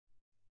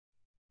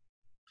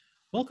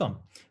Welcome.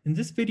 In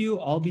this video,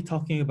 I'll be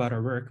talking about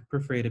our work,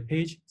 Perforated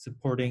Page,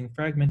 supporting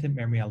fragmented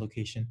memory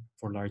allocation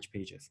for large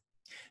pages.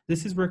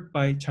 This is work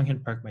by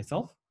Chang Park,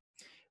 myself,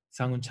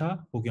 Sanghoon Cha,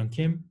 Bokyeong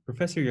Kim,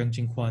 Professor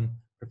Youngjin Kwon,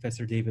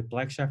 Professor David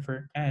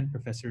Black-Schaffer, and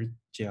Professor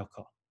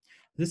Jaehyuk.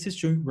 This is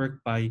joint work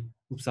by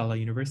Uppsala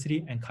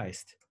University and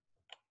KAIST.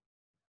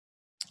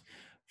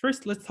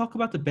 First, let's talk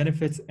about the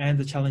benefits and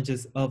the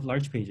challenges of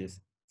large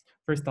pages.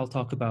 First, I'll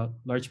talk about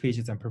large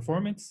pages and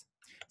performance.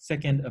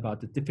 Second,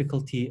 about the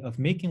difficulty of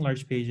making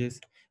large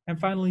pages. And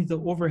finally, the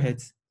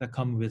overheads that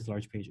come with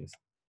large pages.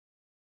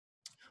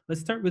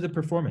 Let's start with the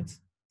performance.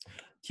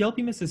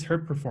 TLB misses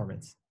hurt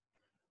performance.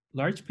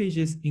 Large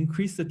pages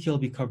increase the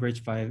TLB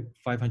coverage by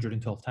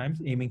 512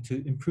 times, aiming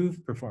to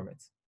improve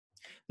performance.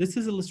 This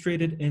is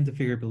illustrated in the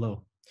figure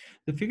below.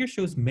 The figure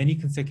shows many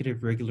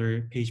consecutive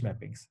regular page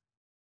mappings.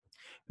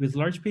 With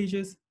large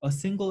pages, a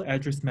single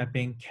address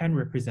mapping can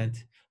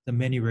represent the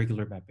many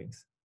regular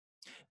mappings.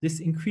 This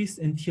increase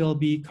in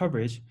TLB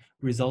coverage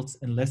results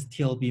in less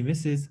TLB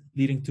misses,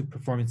 leading to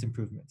performance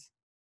improvements.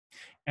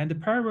 And the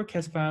prior work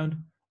has found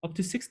up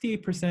to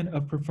 68%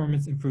 of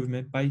performance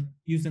improvement by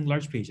using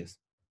large pages.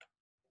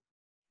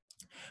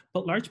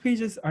 But large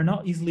pages are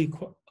not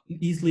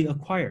easily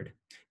acquired.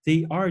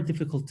 They are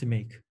difficult to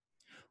make.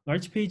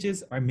 Large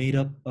pages are made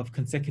up of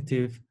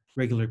consecutive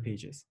regular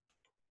pages.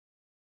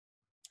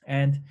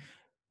 And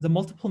the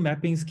multiple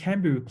mappings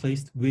can be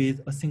replaced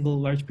with a single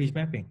large page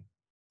mapping.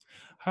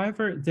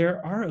 However,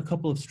 there are a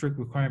couple of strict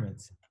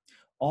requirements.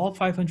 All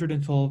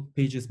 512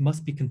 pages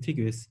must be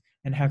contiguous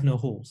and have no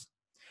holes.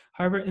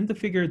 However, in the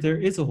figure, there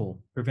is a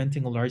hole,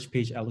 preventing a large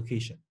page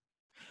allocation.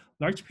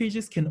 Large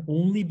pages can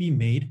only be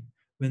made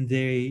when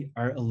they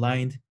are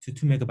aligned to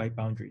 2 megabyte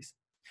boundaries.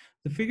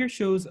 The figure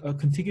shows a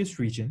contiguous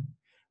region,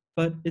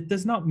 but it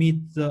does not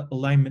meet the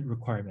alignment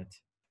requirement.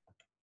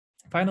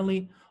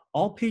 Finally,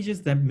 all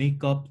pages that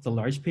make up the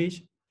large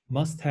page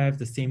must have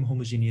the same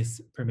homogeneous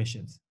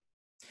permissions.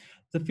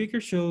 The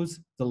figure shows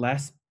the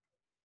last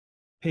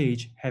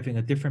page having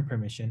a different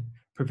permission,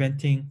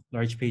 preventing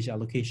large page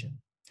allocation.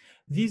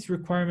 These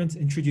requirements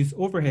introduce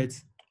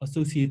overheads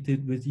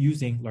associated with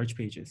using large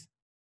pages.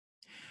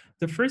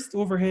 The first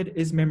overhead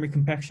is memory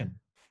compaction.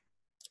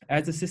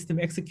 As the system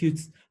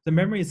executes, the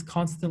memory is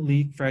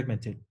constantly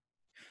fragmented.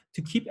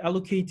 To keep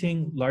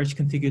allocating large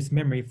contiguous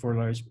memory for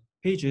large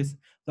pages,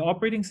 the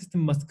operating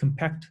system must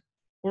compact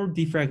or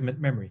defragment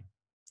memory.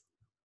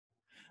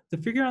 The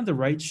figure on the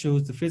right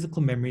shows the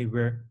physical memory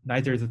where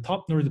neither the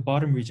top nor the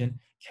bottom region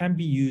can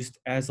be used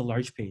as a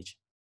large page.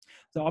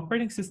 The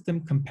operating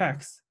system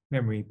compacts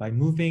memory by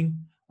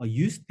moving a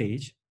used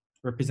page,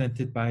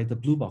 represented by the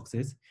blue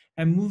boxes,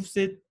 and moves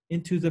it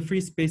into the free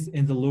space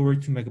in the lower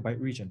 2 megabyte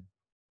region.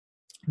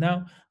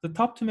 Now, the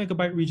top 2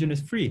 megabyte region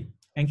is free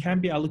and can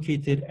be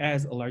allocated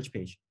as a large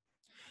page.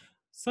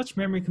 Such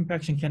memory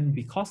compaction can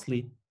be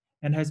costly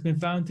and has been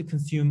found to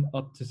consume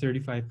up to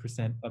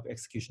 35% of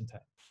execution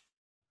time.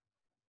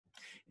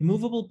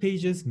 Immovable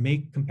pages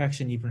make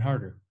compaction even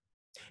harder.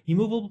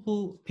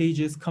 Immovable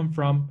pages come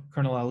from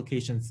kernel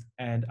allocations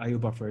and IO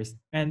buffers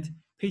and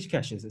page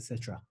caches,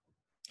 etc.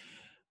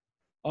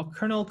 A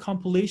kernel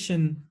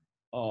compilation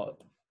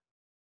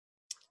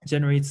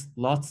generates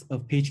lots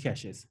of page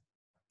caches,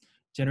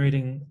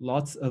 generating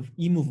lots of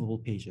immovable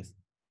pages.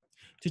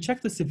 To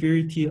check the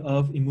severity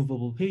of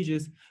immovable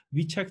pages,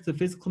 we check the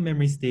physical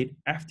memory state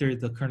after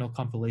the kernel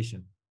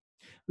compilation,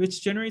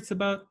 which generates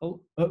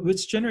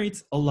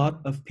a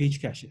lot of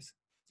page caches.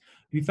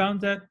 We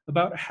found that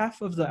about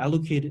half of the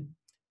allocated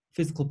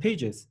physical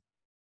pages,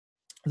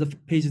 the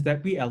pages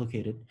that we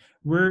allocated,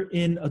 were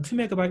in a 2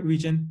 megabyte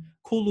region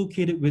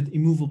co-located with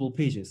immovable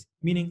pages,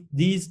 meaning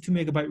these 2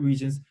 megabyte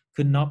regions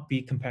could not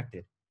be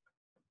compacted.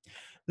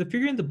 The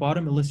figure in the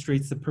bottom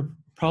illustrates the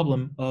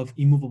problem of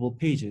immovable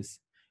pages,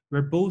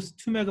 where both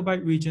 2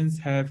 megabyte regions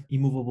have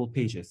immovable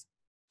pages,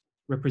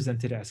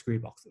 represented as gray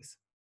boxes.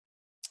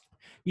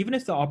 Even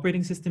if the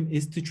operating system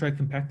is to try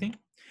compacting,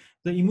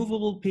 the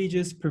immovable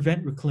pages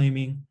prevent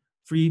reclaiming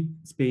free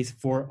space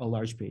for a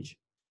large page.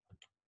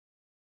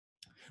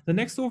 The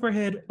next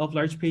overhead of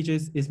large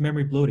pages is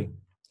memory bloating.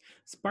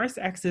 Sparse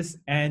access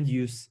and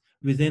use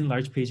within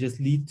large pages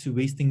lead to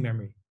wasting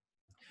memory.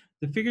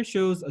 The figure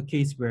shows a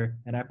case where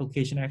an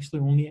application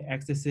actually only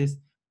accesses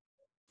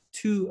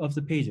 2 of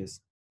the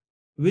pages.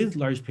 With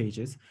large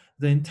pages,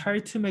 the entire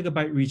 2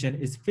 megabyte region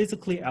is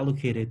physically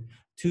allocated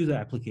to the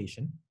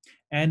application,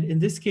 and in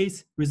this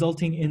case,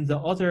 resulting in the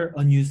other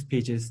unused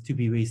pages to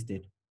be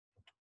wasted.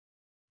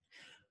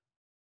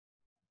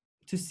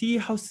 To see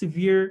how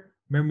severe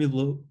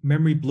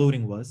memory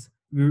bloating was,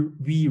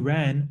 we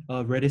ran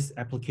a Redis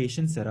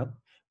application setup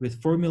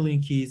with 4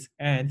 million keys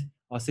and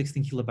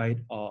 16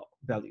 kilobyte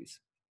values.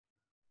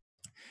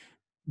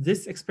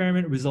 This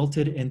experiment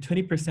resulted in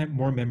 20%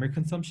 more memory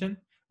consumption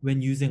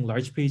when using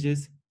large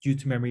pages due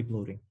to memory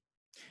bloating.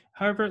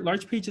 However,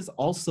 large pages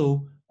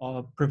also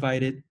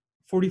provided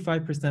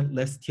 45%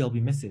 less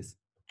TLB misses.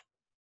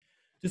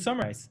 To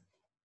summarize,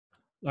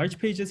 large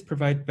pages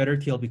provide better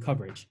TLB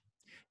coverage.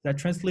 That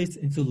translates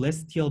into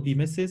less TLB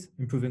misses,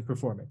 improving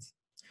performance.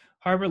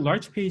 However,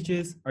 large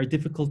pages are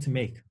difficult to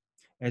make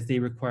as they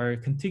require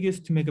contiguous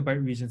 2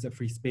 megabyte regions of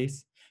free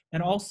space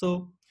and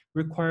also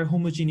require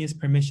homogeneous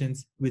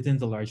permissions within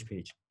the large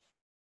page.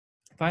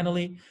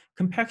 Finally,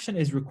 compaction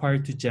is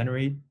required to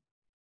generate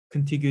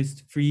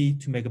contiguous free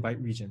 2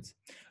 megabyte regions.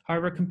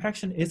 However,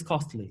 compaction is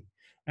costly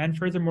and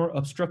furthermore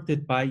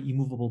obstructed by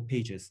immovable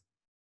pages.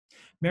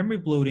 Memory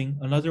bloating,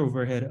 another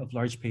overhead of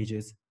large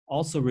pages,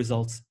 also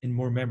results in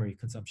more memory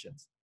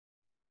consumptions.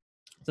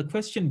 The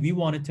question we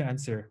wanted to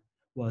answer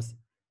was,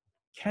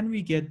 can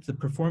we get the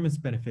performance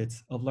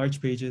benefits of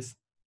large pages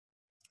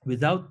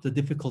without the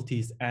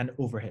difficulties and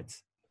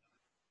overheads?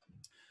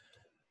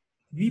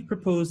 We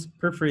propose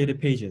perforated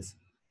pages.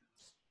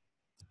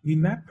 We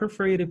map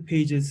perforated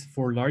pages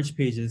for large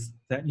pages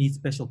that need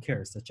special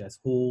care, such as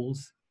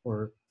holes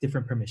or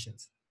different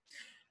permissions.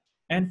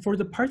 And for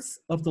the parts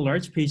of the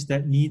large page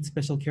that need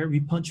special care, we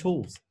punch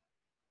holes.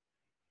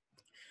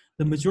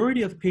 The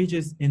majority of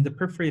pages in the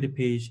perforated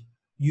page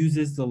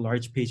uses the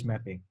large page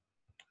mapping.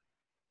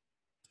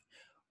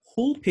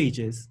 Whole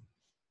pages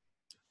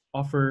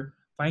offer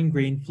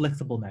fine-grained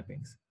flexible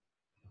mappings.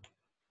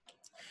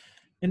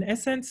 In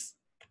essence,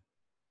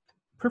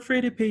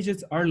 perforated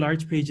pages are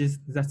large pages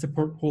that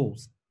support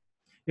holes.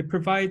 It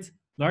provides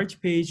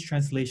large page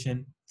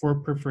translation for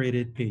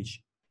perforated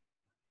page.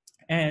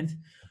 And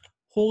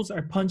holes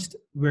are punched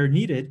where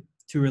needed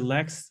to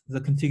relax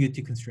the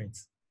contiguity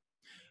constraints.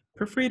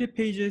 Perforated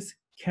pages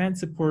can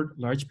support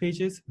large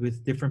pages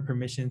with different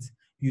permissions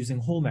using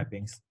hole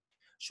mappings,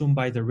 shown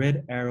by the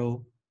red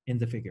arrow in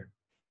the figure.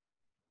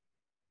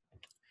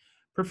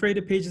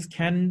 Perforated pages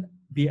can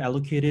be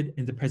allocated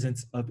in the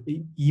presence of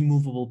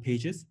immovable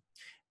pages,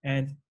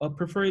 and a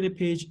perforated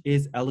page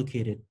is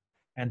allocated,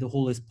 and the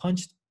hole is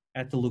punched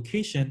at the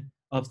location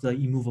of the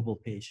immovable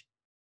page.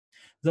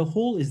 The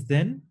hole is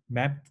then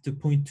mapped to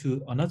point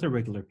to another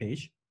regular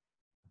page.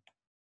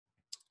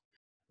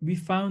 We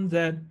found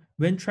that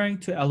when trying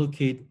to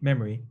allocate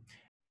memory,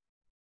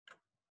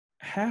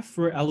 half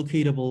were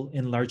allocatable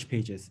in large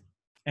pages,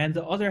 and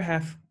the other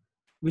half,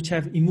 which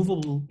have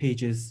immovable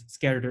pages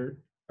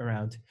scattered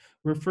around,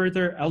 were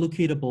further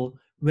allocatable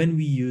when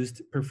we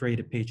used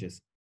perforated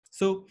pages.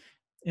 So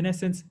in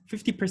essence,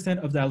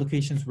 50% of the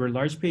allocations were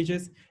large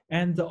pages,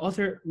 and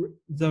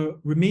the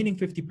remaining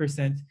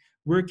 50%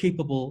 were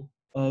capable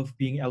of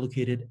being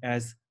allocated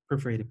as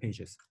perforated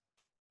pages.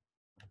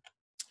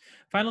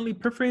 Finally,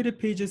 perforated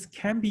pages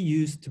can be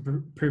used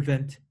to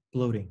prevent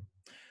bloating.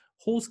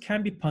 Holes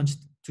can be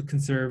punched to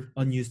conserve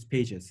unused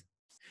pages.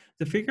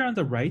 The figure on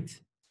the right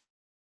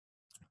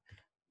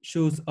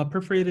shows a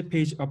perforated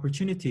page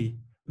opportunity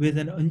with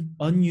an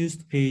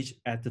unused page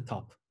at the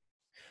top.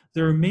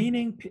 The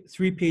remaining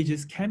 3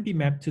 pages can be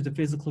mapped to the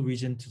physical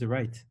region to the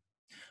right.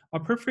 A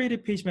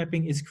perforated page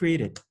mapping is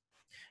created,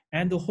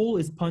 and the hole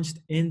is punched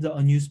in the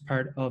unused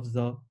part of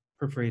the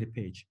perforated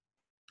page.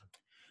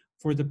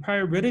 For the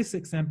prior Redis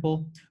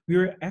example, we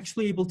were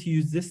actually able to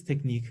use this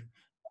technique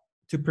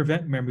to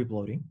prevent memory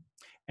bloating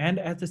and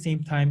at the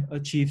same time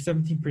achieve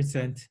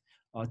 17%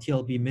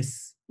 TLB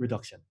miss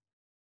reduction.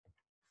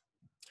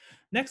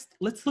 Next,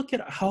 let's look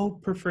at how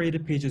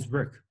perforated pages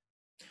work.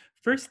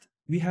 First,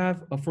 we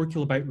have a 4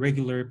 kilobyte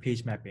regular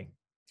page mapping.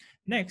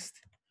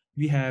 Next,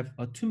 we have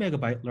a 2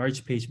 megabyte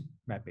large page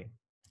mapping.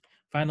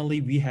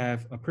 Finally, we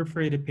have a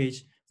perforated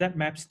page that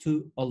maps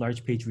to a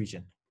large page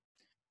region,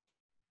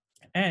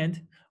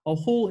 and a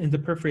hole in the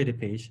perforated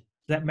page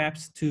that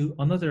maps to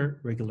another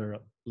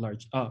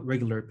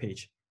regular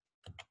page.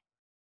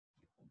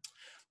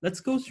 Let's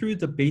go through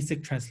the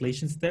basic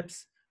translation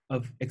steps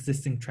of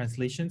existing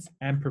translations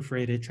and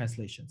perforated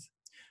translations.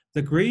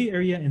 The gray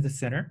area in the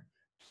center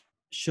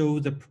show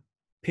the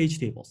page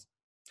tables.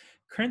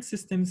 Current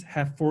systems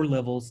have 4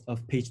 levels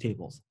of page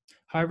tables.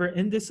 However,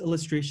 in this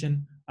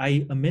illustration,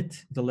 I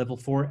omit the level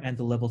 4 and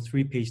the level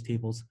 3 page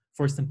tables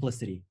for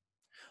simplicity.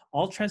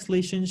 All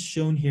translations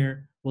shown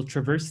here will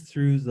traverse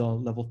through the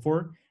level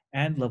 4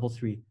 and level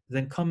 3,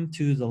 then come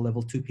to the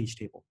level 2 page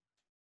table.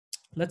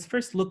 Let's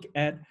first look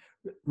at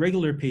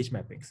regular page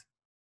mappings.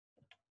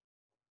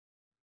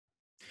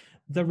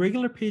 The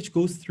regular page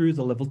goes through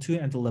the level 2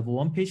 and the level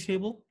 1 page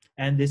table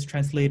and is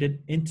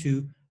translated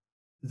into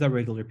the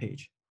regular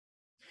page.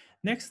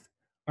 Next,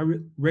 a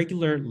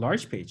regular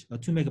large page, a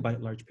 2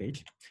 megabyte large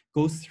page,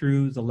 goes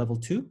through the level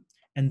 2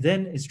 and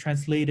then is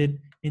translated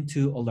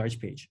into a large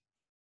page.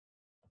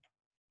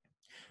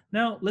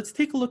 Now, let's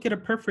take a look at a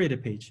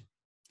perforated page.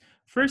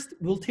 First,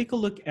 we'll take a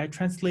look at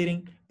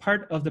translating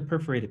part of the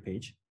perforated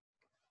page.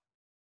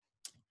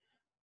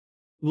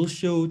 We'll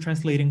show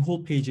translating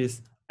whole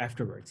pages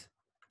afterwards.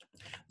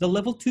 The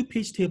level 2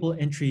 page table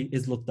entry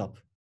is looked up.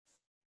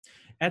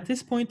 At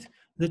this point,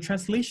 the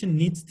translation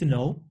needs to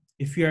know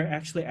if we are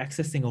actually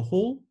accessing a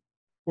whole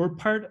or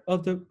part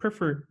of the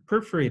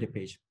perforated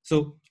page.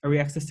 So are we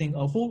accessing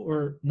a whole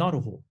or not a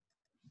whole?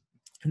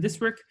 In this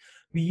work,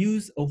 we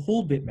use a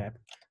whole bitmap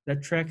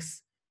that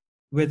tracks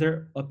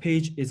whether a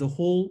page is a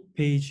whole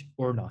page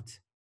or not.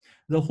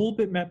 The whole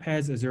bitmap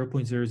has a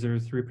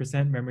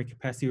 0.003% memory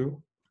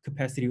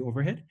capacity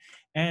overhead,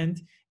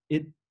 and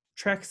it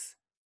tracks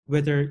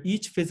whether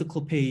each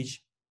physical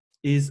page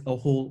is a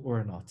whole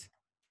or not.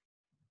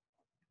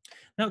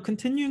 Now,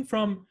 continuing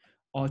from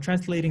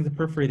translating the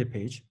perforated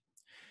page,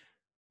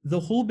 the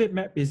whole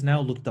bitmap is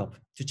now looked up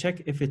to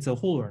check if it's a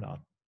whole or not.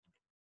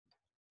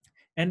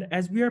 And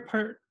as we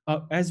are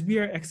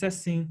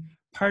accessing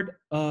part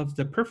of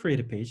the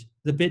perforated page,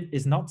 the bit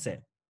is not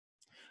set.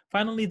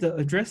 Finally, the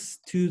address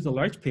to the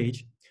large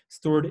page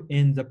stored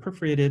in the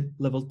perforated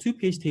level 2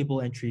 page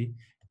table entry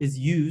is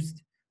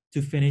used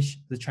to finish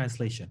the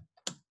translation.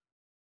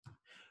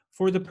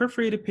 For the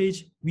perforated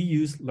page, we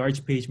use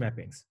large page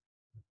mappings.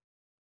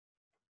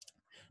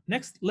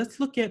 Next, let's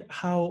look at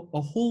how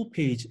a whole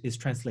page is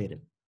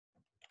translated.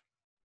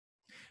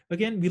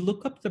 Again, we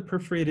look up the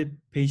perforated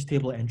page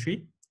table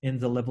entry in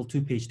the level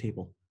 2 page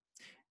table.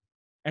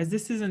 As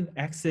this is an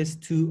access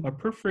to a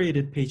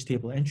perforated page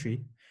table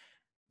entry,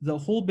 the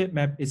whole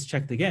bitmap is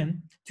checked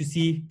again to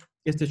see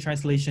if the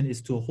translation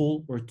is to a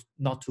whole or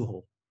not to a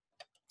whole.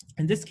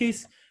 In this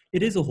case,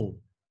 it is a whole.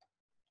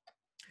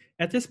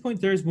 At this point,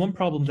 there is one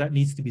problem that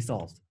needs to be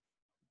solved.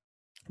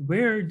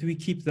 Where do we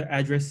keep the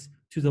address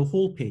to the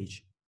whole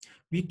page?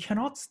 We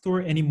cannot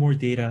store any more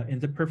data in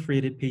the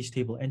perforated page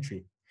table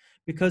entry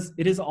because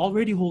it is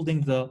already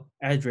holding the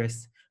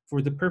address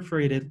for the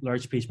perforated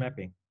large page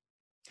mapping.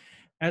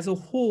 As a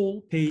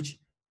whole page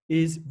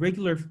is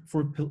regular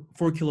for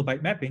 4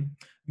 kilobyte mapping,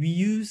 we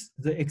use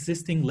the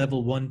existing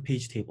level 1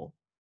 page table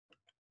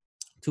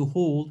to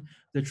hold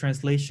the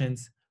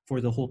translations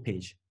for the whole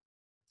page.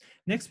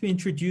 Next, we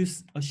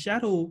introduce a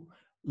shadow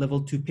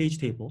level 2 page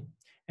table,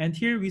 and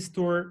here we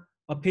store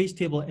a page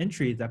table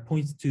entry that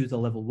points to the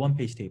level 1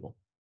 page table.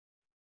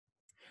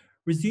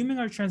 Resuming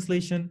our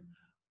translation,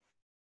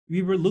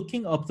 we were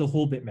looking up the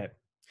whole bitmap.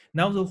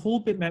 Now the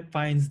whole bitmap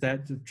finds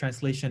that the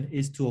translation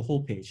is to a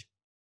whole page.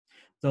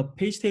 The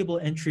page table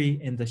entry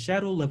in the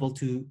shadow level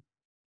 2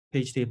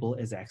 page table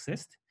is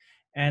accessed,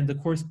 and the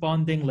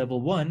corresponding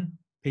level 1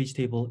 page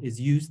table is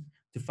used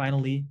to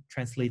finally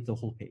translate the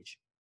whole page.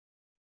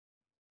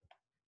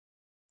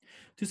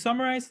 To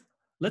summarize,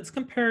 let's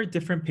compare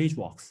different page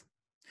walks.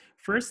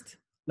 First,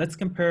 let's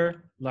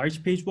compare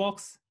large page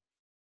walks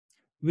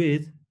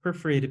with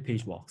perforated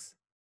page walks.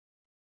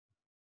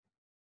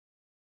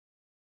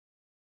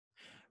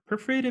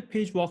 Perforated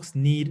page walks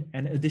need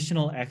an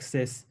additional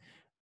access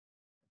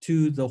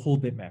to the whole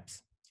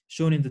bitmaps,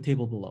 shown in the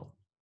table below.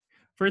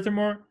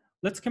 Furthermore,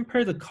 let's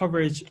compare the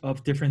coverage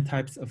of different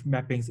types of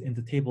mappings in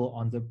the table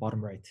on the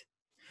bottom right.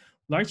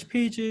 Large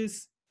page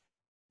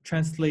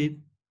translations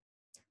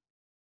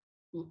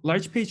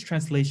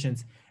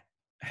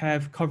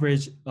have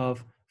coverage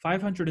of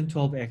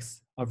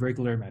 512x of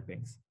regular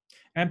mappings,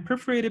 and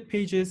perforated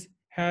pages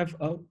have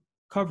a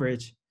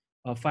coverage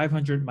of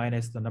 500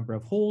 minus the number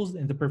of holes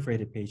in the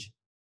perforated page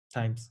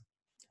times.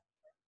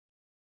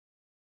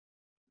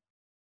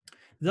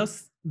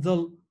 Thus,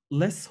 the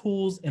less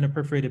holes in a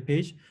perforated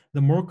page, the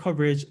more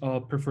coverage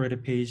a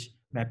perforated page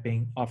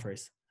mapping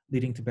offers,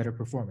 leading to better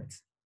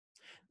performance.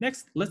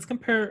 Next, let's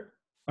compare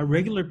a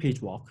regular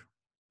page walk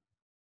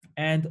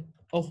and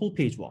a whole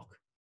page walk.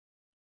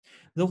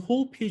 The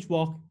whole page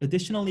walk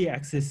additionally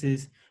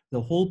accesses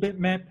the whole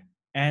bitmap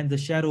and the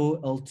shadow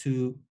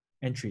L2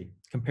 entry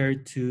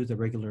compared to the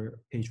regular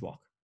page walk.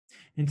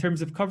 In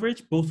terms of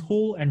coverage, both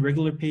whole and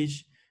regular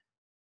page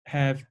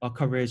have a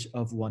coverage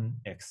of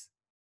 1x.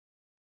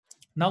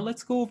 Now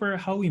let's go over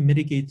how we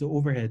mitigate the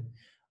overhead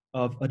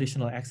of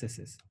additional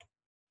accesses.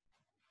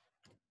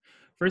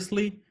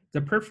 Firstly,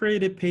 the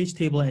perforated page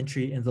table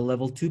entry in the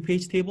level 2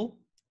 page table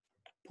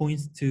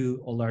points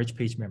to a large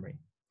page memory.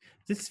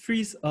 This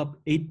frees up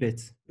 8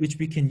 bits, which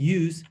we can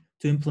use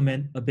to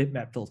implement a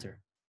bitmap filter.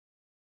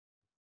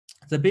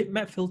 The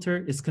bitmap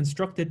filter is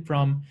constructed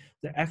from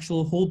the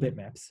actual whole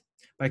bitmaps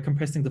by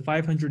compressing the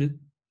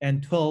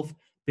 512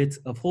 bits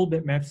of whole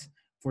bitmaps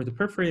for the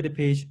perforated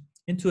page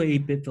into an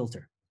 8-bit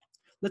filter.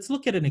 Let's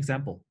look at an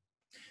example.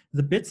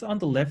 The bits on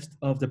the left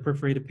of the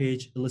perforated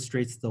page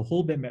illustrates the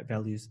whole bitmap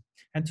values,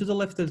 and to the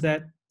left of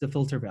that, the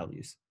filter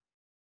values.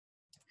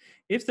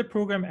 If the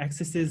program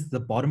accesses the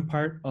bottom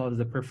part of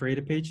the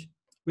perforated page,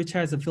 which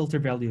has a filter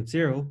value of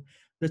 0,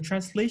 the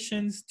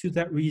translations to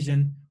that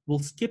region will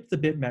skip the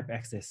bitmap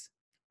access,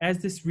 as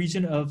this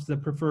region of the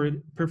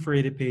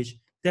perforated page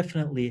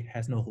definitely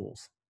has no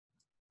holes.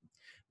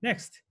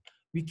 Next,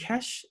 we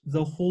cache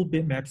the whole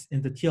bitmaps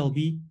in the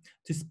TLB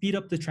to speed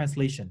up the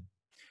translation.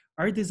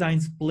 Our design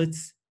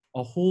splits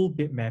a whole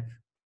bitmap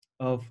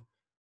of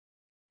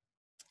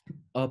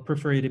a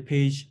perforated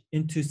page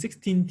into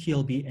 16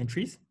 TLB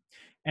entries,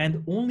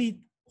 and only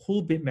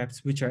whole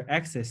bitmaps which are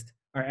accessed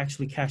are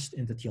actually cached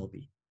in the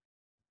TLB.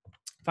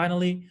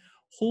 Finally,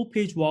 whole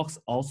page walks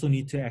also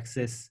need to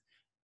access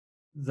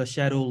the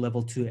shadow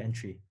level 2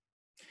 entry.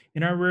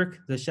 In our work,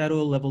 the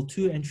shadow level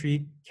 2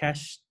 entry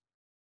cached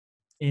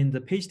in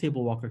the page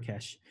table walker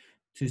cache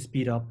to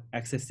speed up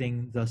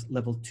accessing the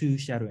level 2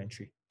 shadow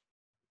entry.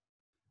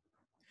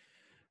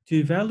 To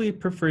evaluate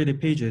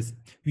perforated pages,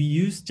 we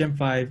used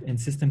Gem5 in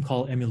system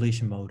call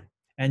emulation mode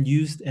and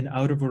used an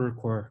out-of-order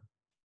core.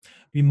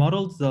 We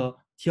modeled the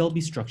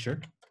TLB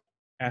structure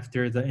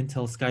after the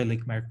Intel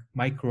Skylake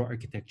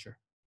microarchitecture.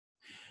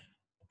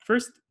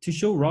 First, to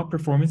show raw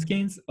performance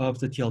gains of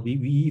the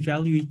TLB, we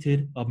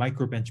evaluated a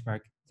micro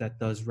benchmark that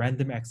does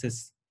random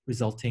access,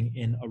 resulting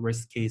in a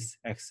worst-case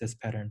access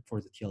pattern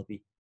for the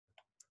TLB.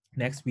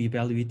 Next, we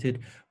evaluated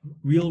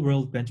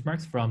real-world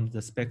benchmarks from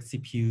the spec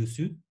CPU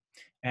suite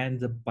and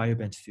the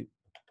BioBench suite.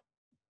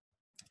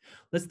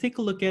 Let's take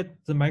a look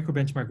at the micro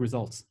benchmark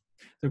results.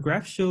 The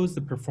graph shows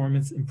the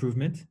performance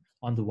improvement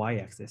on the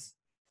y-axis,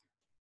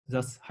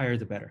 thus higher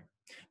the better.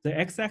 The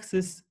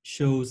x-axis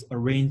shows a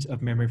range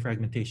of memory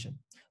fragmentation.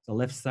 The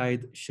left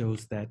side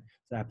shows that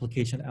the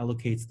application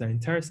allocates the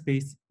entire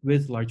space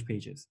with large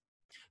pages.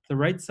 The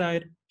right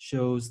side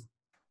shows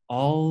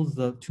all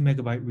the 2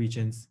 megabyte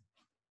regions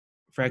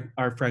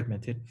are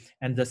fragmented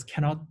and thus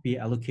cannot be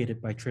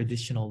allocated by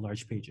traditional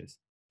large pages.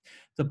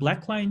 The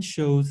black line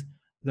shows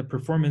the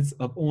performance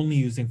of only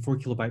using 4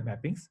 kilobyte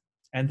mappings,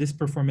 and this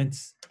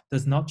performance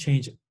does not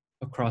change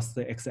across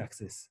the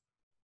x-axis.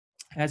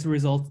 As a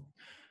result,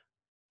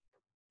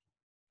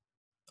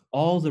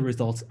 all the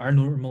results are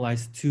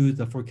normalized to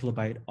the 4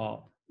 kilobyte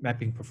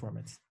mapping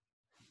performance.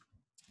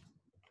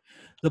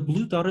 The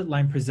blue dotted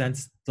line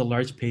presents the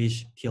large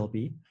page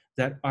TLB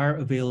that are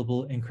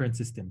available in current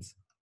systems.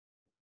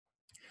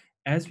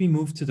 As we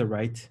move to the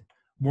right,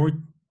 more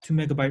 2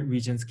 megabyte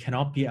regions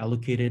cannot be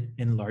allocated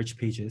in large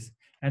pages,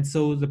 and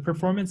so the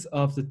performance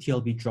of the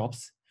TLB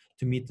drops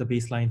to meet the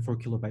baseline 4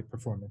 kilobyte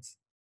performance.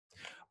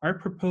 Our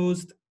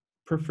proposed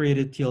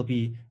perforated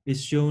TLB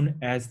is shown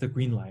as the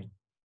green line.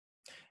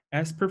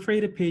 As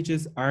perforated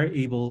pages are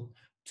able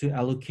to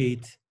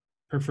allocate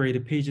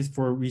perforated pages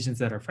for regions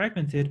that are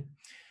fragmented,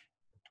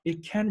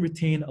 it can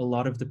retain a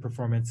lot of the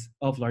performance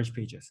of large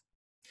pages.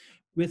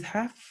 With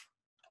half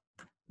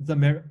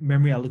the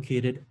memory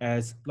allocated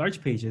as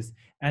large pages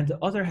and the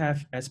other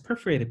half as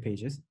perforated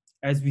pages,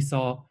 as we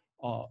saw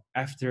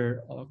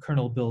after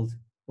kernel build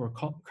or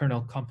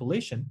kernel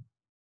compilation,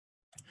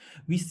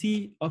 we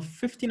see a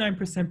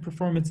 59%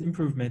 performance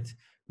improvement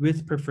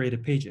with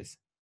perforated pages.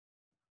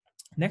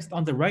 Next,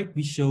 on the right,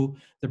 we show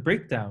the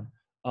breakdown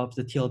of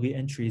the TLB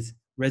entries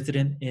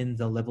resident in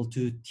the level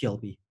 2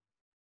 TLB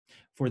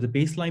for the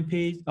baseline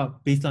page,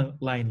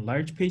 baseline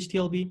large page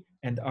TLB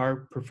and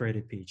our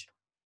perforated page.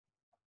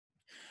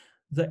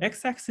 The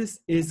x-axis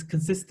is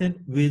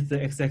consistent with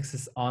the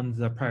x-axis on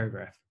the prior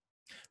graph.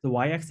 The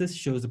y-axis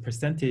shows the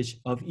percentage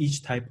of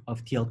each type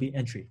of TLB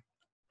entry.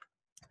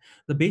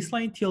 The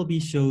baseline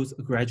TLB shows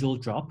a gradual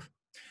drop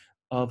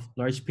of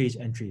large page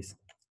entries,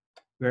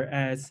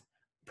 whereas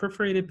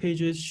perforated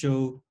pages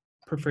show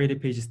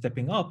perforated pages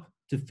stepping up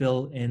to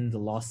fill in the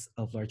loss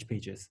of large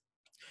pages.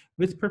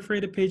 With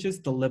perforated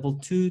pages, the level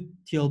 2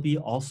 TLB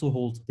also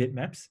holds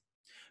bitmaps,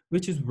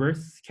 which is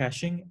worth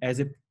caching as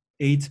it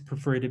aids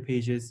perforated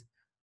pages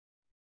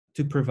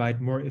to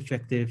provide more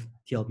effective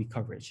TLB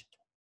coverage.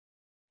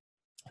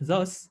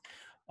 Thus,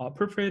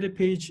 perforated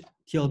page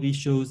TLB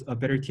shows a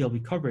better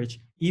TLB coverage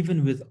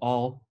even with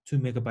all 2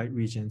 megabyte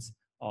regions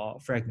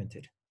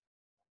fragmented.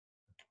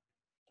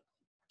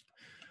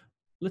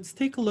 Let's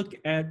take a look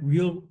at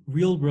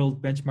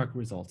real-world benchmark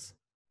results.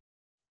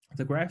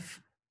 The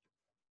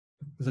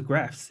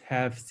graphs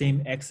have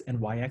same x and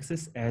y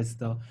axis as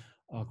the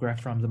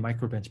graph from the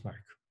micro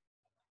benchmark.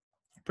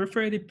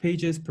 Perforated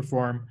pages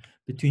perform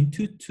between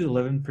 2 to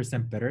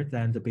 11% better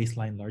than the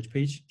baseline large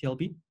page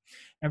TLB.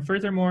 And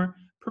furthermore,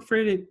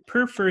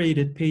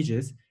 perforated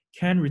pages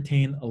can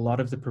retain a lot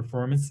of the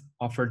performance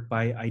offered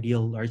by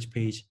ideal large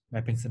page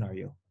mapping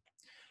scenario,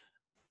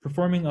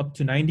 performing up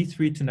to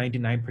 93 to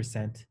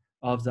 99%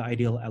 of the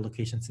ideal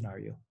allocation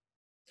scenario.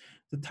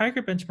 The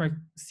Tiger benchmark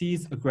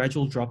sees a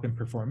gradual drop in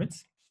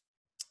performance,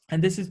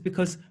 and this is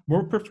because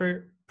more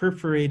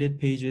perforated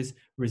pages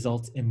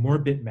results in more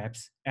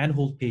bitmaps and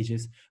hold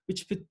pages,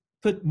 which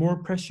put more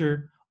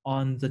pressure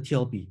on the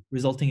TLB,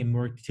 resulting in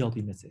more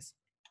TLB misses.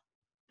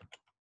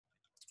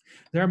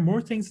 There are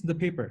more things in the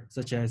paper,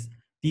 such as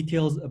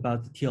details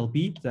about the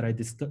TLB that I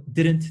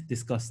didn't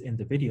discuss in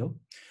the video,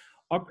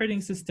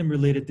 operating system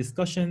related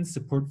discussions,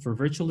 support for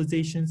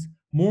virtualizations,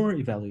 more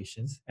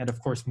evaluations, and of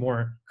course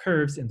more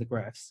curves in the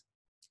graphs,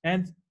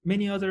 and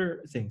many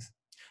other things.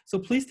 So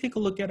please take a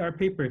look at our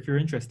paper if you're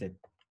interested.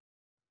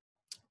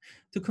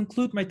 To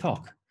conclude my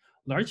talk,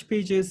 large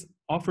pages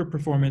offer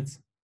performance,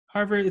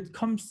 however, it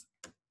comes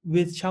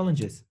with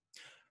challenges.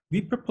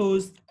 We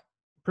proposed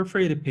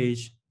perforated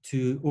page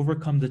to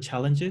overcome the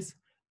challenges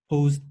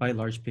posed by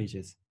large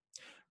pages.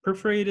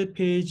 Perforated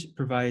page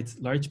provides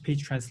large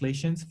page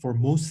translations for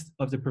most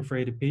of the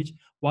perforated page,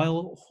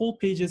 while whole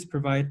pages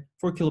provide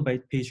 4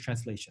 kilobyte page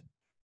translation.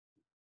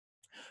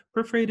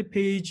 Perforated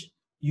page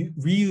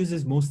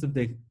reuses most of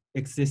the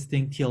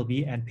existing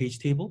TLB and page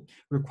table,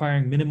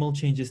 requiring minimal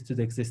changes to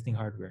the existing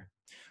hardware.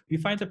 We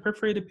find that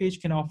perforated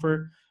page can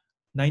offer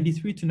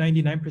 93 to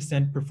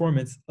 99%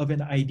 performance of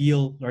an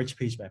ideal large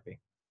page mapping.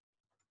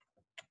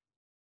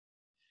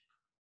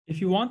 If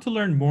you want to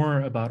learn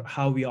more about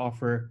how we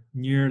offer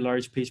near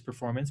large page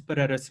performance, but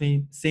at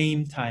the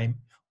same time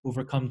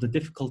overcome the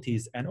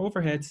difficulties and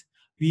overheads,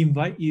 we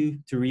invite you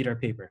to read our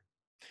paper.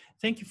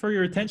 Thank you for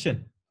your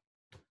attention.